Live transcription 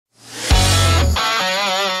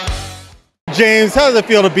James, how does it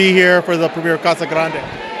feel to be here for the premiere of Casa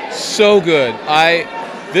Grande? So good.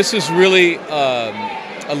 This is really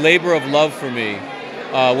a labor of love for me.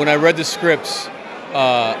 When I read the scripts,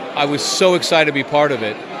 I was so excited to be part of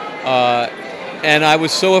it. And I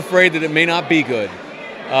was so afraid that it may not be good.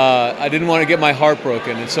 I didn't want to get my heart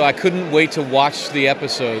broken, and so I couldn't wait to watch the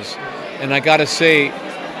episodes. And I gotta say,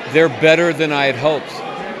 they're better than I had hoped.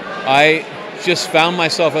 I just found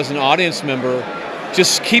myself as an audience member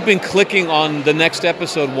just clicking on the next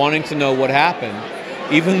episode, wanting to know what happened,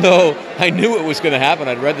 even though I knew it was going to happen.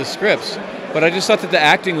 I'd read the scripts. But I just thought that the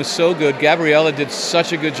acting was so good. Gabriella did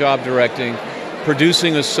such a good job directing.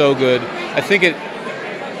 Producing was so good. I think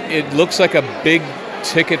it looks like a big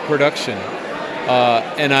ticket production.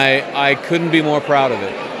 And I couldn't be more proud of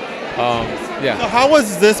it. Yeah. So how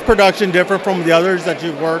was this production different from the others that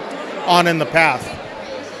you've worked on in the past?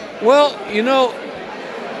 Well, you know,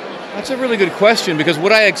 that's a really good question, because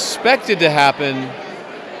what I expected to happen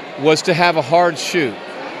was to have a hard shoot.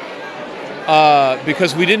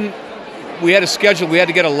 Because we had a schedule, we had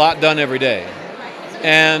to get a lot done every day.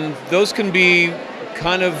 And those can be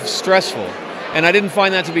kind of stressful. And I didn't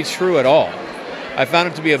find that to be true at all. I found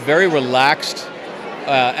it to be a very relaxed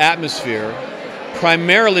atmosphere,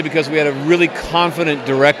 primarily because we had a really confident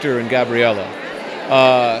director in Gabriella.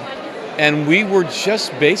 And we were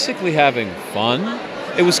just basically having fun.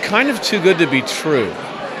 It was kind of too good to be true.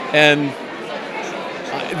 And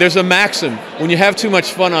there's a maxim, when you have too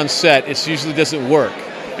much fun on set, it usually doesn't work.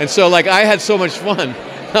 And so, like, I had so much fun,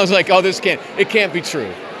 I was like, oh, it can't be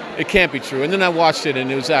true. It can't be true. And then I watched it,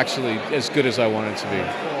 and it was actually as good as I wanted it to be.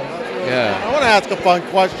 Yeah. I want to ask a fun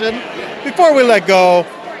question. Before we let go,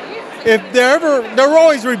 if they're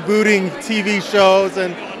always rebooting TV shows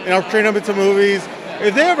and turning them into movies,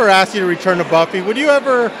 if they ever asked you to return to Buffy, would you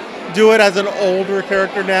ever do it as an older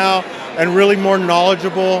character now and really more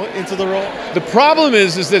knowledgeable into the role? The problem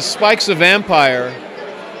is that Spike's a vampire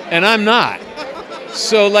and I'm not.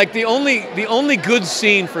 So like the only good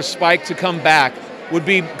scene for Spike to come back would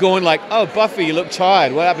be going like, oh, Buffy, you look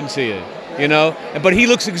tired, what happened to you? You know? But he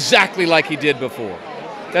looks exactly like he did before.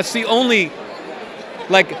 That's the only,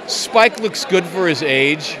 like, Spike looks good for his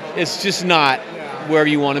age. It's just not where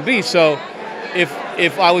you want to be. So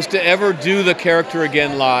if I was to ever do the character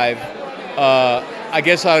again live, I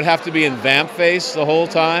guess I would have to be in vamp face the whole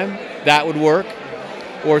time. That would work.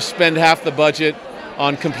 Or spend half the budget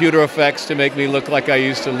on computer effects to make me look like I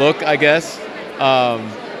used to look, I guess.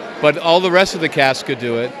 But all the rest of the cast could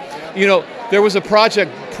do it. You know, there was a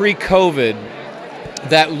project pre-COVID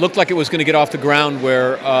that looked like it was going to get off the ground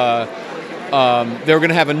where they were going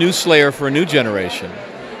to have a new Slayer for a new generation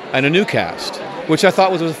and a new cast, which I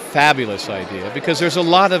thought was a fabulous idea, because there's a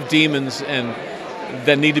lot of demons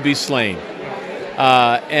that need to be slain.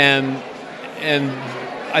 And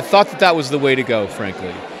I thought that was the way to go,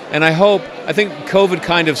 frankly. And I think COVID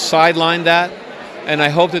kind of sidelined that, and I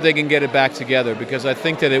hope that they can get it back together, because I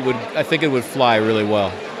think that it would fly really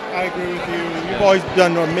well. I agree with you. You've always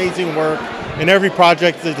done amazing work in every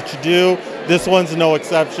project that you do. This one's no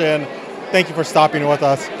exception. Thank you for stopping with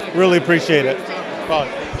us. Really appreciate it. Bye.